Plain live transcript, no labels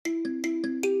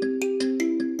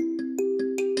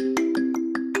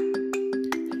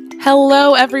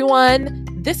Hello, everyone.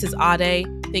 This is Ade.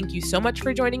 Thank you so much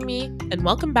for joining me, and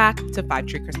welcome back to Five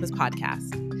Tree Christmas Podcast.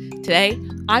 Today,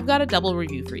 I've got a double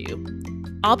review for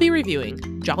you. I'll be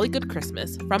reviewing Jolly Good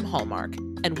Christmas from Hallmark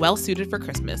and Well Suited for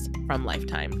Christmas from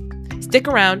Lifetime. Stick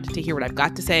around to hear what I've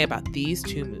got to say about these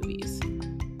two movies.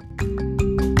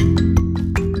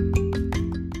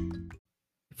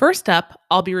 First up,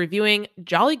 I'll be reviewing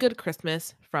Jolly Good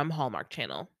Christmas from Hallmark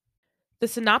Channel. The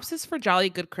synopsis for Jolly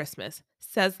Good Christmas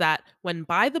says that when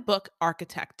by-the-book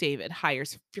architect David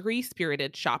hires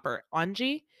free-spirited shopper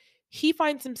Anji, he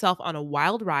finds himself on a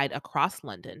wild ride across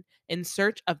London in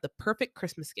search of the perfect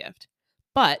Christmas gift,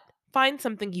 but finds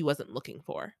something he wasn't looking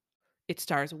for. It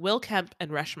stars Will Kemp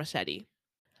and Reshma Shetty.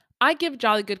 I give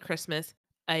Jolly Good Christmas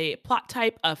a plot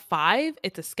type of 5.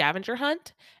 It's a scavenger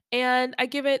hunt, and I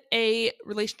give it a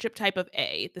relationship type of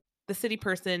A, the city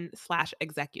person /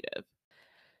 executive.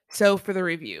 So for the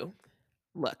review,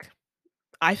 look,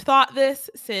 I've thought this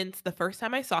since the first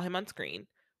time I saw him on screen.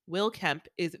 Will Kemp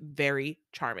is very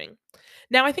charming.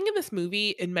 Now, I think in this movie,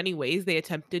 in many ways, they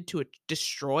attempted to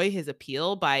destroy his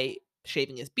appeal by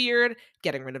shaving his beard,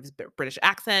 getting rid of his British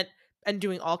accent, and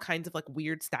doing all kinds of like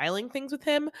weird styling things with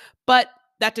him. But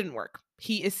that didn't work.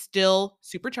 He is still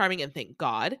super charming, and thank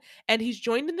God. And he's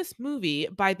joined in this movie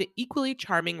by the equally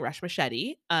charming Reshma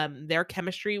Shetty. Their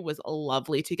chemistry was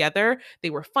lovely together.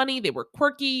 They were funny, they were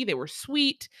quirky, they were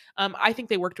sweet. I think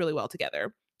they worked really well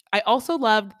together. I also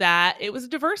loved that it was a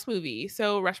diverse movie.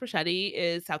 So Reshma Shetty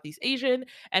is Southeast Asian,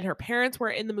 and her parents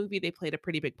were in the movie. They played a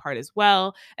pretty big part as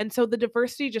well. And so the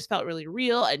diversity just felt really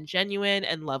real and genuine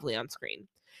and lovely on screen.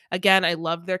 Again, I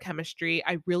loved their chemistry.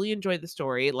 I really enjoyed the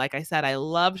story. Like I said, I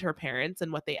loved her parents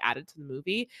and what they added to the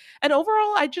movie. And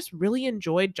overall, I just really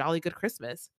enjoyed Jolly Good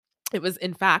Christmas. It was,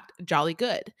 in fact, jolly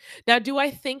good. Now, do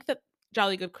I think that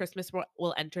Jolly Good Christmas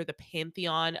will enter the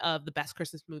pantheon of the best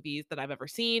Christmas movies that I've ever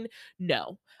seen?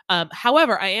 No.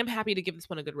 However, I am happy to give this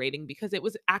one a good rating because it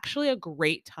was actually a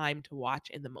great time to watch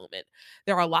in the moment.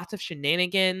 There are lots of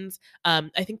shenanigans.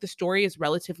 I think the story is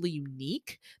relatively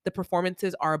unique. The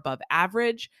performances are above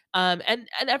average, and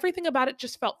everything about it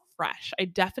just felt fresh. I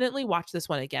definitely watch this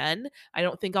one again. I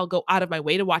don't think I'll go out of my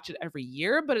way to watch it every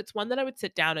year, but it's one that I would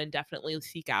sit down and definitely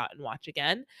seek out and watch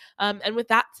again. And with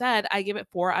that said, I give it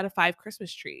 4 out of 5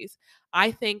 Christmas trees.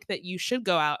 I think that you should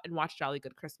go out and watch Jolly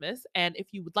Good Christmas. And if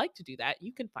you would like to do that,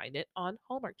 you can find it on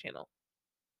Hallmark Channel.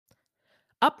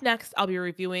 Up next, I'll be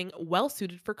reviewing Well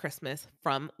Suited for Christmas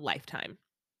from Lifetime.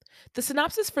 The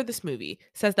synopsis for this movie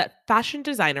says that fashion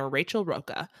designer Rachel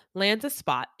Roca lands a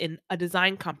spot in a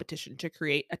design competition to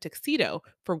create a tuxedo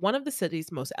for one of the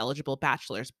city's most eligible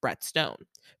bachelors, Brett Stone,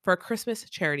 for a Christmas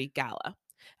charity gala.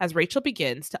 As Rachel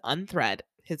begins to unthread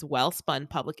his well spun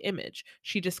public image,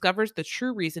 she discovers the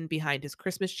true reason behind his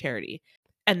Christmas charity,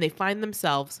 and they find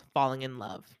themselves falling in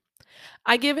love.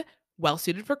 I give Well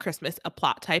Suited for Christmas a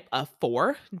plot type of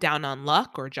 4, down on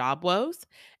luck or job woes,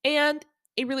 and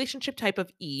a relationship type of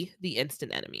E, the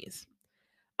instant enemies.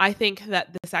 I think that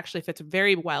this actually fits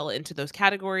very well into those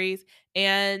categories.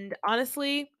 And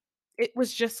honestly, it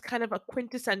was just kind of a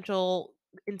quintessential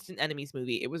instant enemies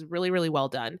movie. It was really, really well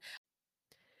done.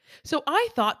 So I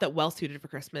thought that Well Suited for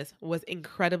Christmas was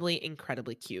incredibly,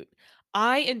 incredibly cute.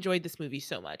 I enjoyed this movie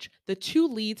so much. The two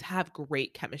leads have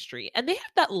great chemistry, and they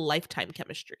have that Lifetime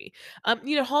chemistry.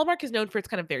 Hallmark is known for its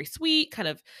kind of very sweet, kind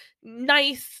of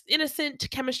nice, innocent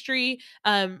chemistry.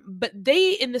 But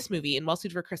they in this movie, in Well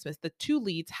Suited for Christmas, the two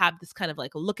leads have this kind of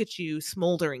like look at you,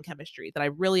 smoldering chemistry that I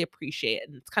really appreciate,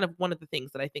 and it's kind of one of the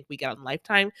things that I think we get on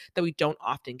Lifetime that we don't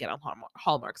often get on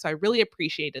Hallmark. So I really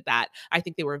appreciated that. I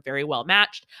think they were very well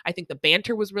matched. I think the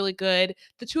banter was really good.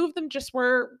 The two of them just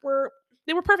were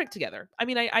they were perfect together. I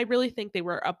mean, I really think they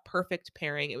were a perfect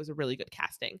pairing. It was a really good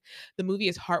casting. The movie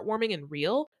is heartwarming and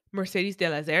real. Mercedes de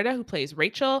la Zerda, who plays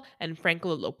Rachel, and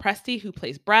Franco Lopresti, who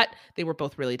plays Brett, they were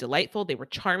both really delightful. They were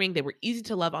charming. They were easy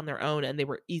to love on their own, and they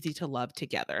were easy to love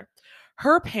together.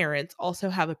 Her parents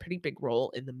also have a pretty big role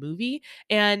in the movie,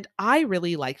 and I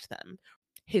really liked them.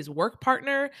 His work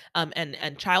partner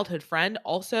and childhood friend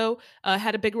also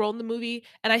had a big role in the movie,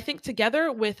 and I think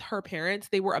together with her parents,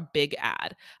 they were a big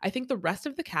add. I think the rest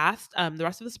of the cast, the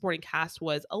rest of the supporting cast,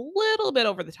 was a little bit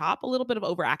over the top, a little bit of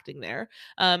overacting there,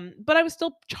 but I was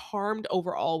still charmed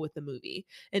overall with the movie.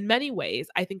 In many ways,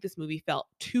 I think this movie felt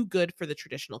too good for the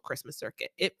traditional Christmas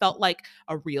circuit. It felt like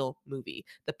a real movie.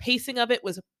 The pacing of it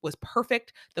was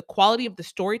perfect. The quality of the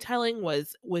storytelling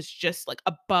was just like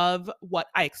above what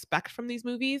I expect from these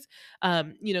movies. movies.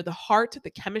 The heart,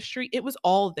 the chemistry, it was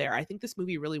all there. I think this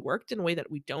movie really worked in a way that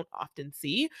we don't often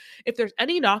see. If there's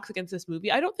any knocks against this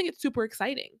movie, I don't think it's super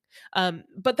exciting.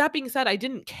 But that being said, I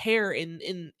didn't care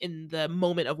in the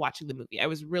moment of watching the movie. I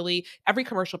was really every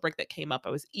commercial break that came up,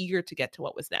 I was eager to get to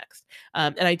what was next.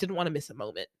 And I didn't want to miss a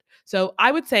moment. So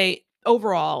I would say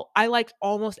overall, I liked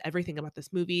almost everything about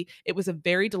this movie. It was a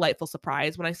very delightful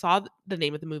surprise. When I saw the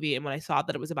name of the movie and when I saw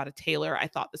that it was about a tailor, I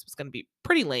thought this was going to be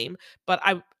pretty lame, but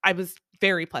I was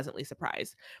very pleasantly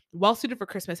surprised. Well Suited for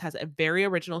Christmas has a very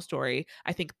original story.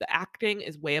 I think the acting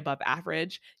is way above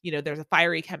average. There's a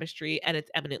fiery chemistry and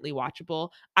it's eminently watchable.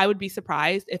 I would be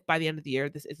surprised if by the end of the year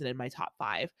this isn't in my top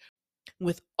 5.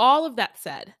 With all of that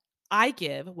said, I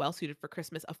give Well Suited for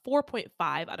Christmas a 4.5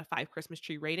 out of 5 Christmas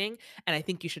tree rating, and I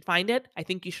think you should find it. I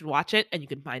think you should watch it, and you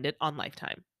can find it on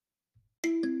Lifetime.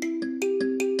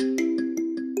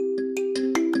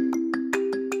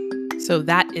 So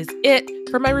that is it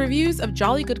for my reviews of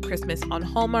Jolly Good Christmas on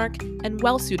Hallmark and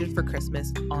Well Suited for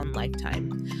Christmas on Lifetime.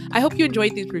 I hope you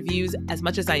enjoyed these reviews as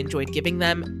much as I enjoyed giving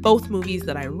them, both movies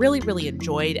that I really, really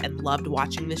enjoyed and loved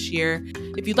watching this year.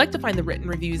 If you'd like to find the written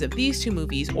reviews of these 2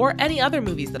 movies or any other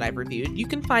movies that I've reviewed, you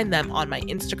can find them on my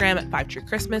Instagram at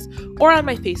 5TreeChristmas or on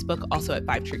my Facebook, also at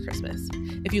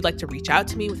 5TreeChristmas. If you'd like to reach out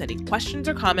to me with any questions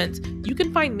or comments, you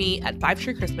can find me at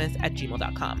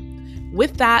 5TreeChristmas@gmail.com.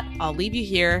 With that, I'll leave you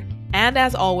here. And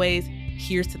as always,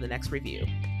 here's to the next review.